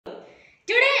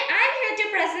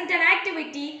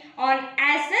activity on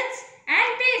acids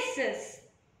and bases.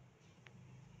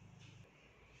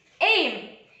 Aim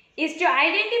is to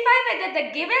identify whether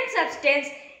the given substance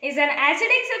is an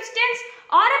acidic substance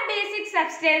or a basic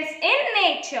substance in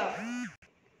nature.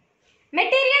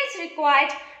 Materials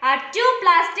required are 2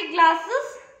 plastic glasses,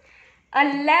 a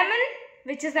lemon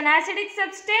which is an acidic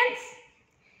substance,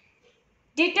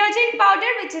 detergent powder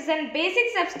which is a basic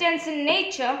substance in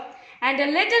nature, and a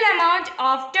little amount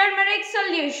of turmeric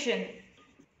solution.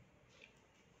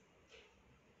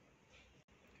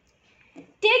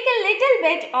 Take a little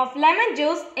bit of lemon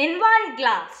juice in 1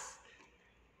 glass.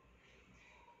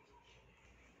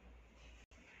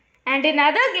 And in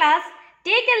another glass,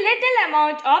 take a little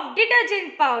amount of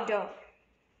detergent powder.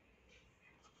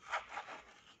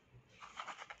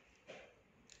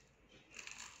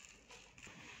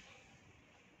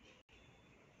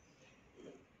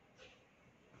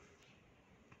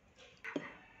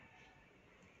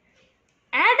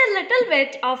 Add a little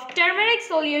bit of turmeric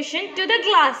solution to the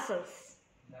glasses.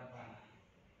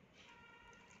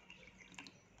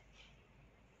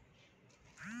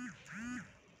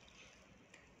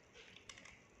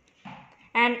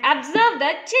 And observe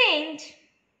the change.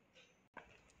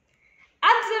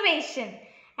 Observation.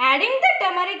 Adding the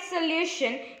turmeric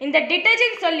solution in the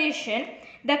detergent solution,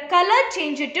 the color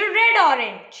changed to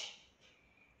red-orange.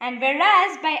 And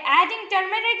whereas by adding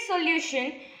turmeric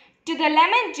solution to the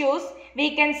lemon juice,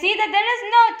 we can see that there is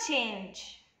no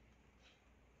change.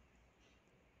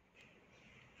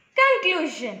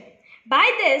 Conclusion.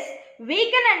 By this, we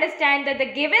can understand that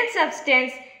the given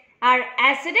substance are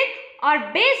acidic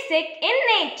or basic in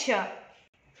nature.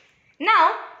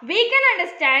 Now, we can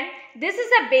understand this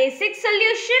is a basic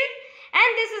solution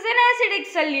and this is an acidic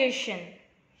solution.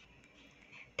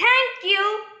 Thank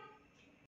you.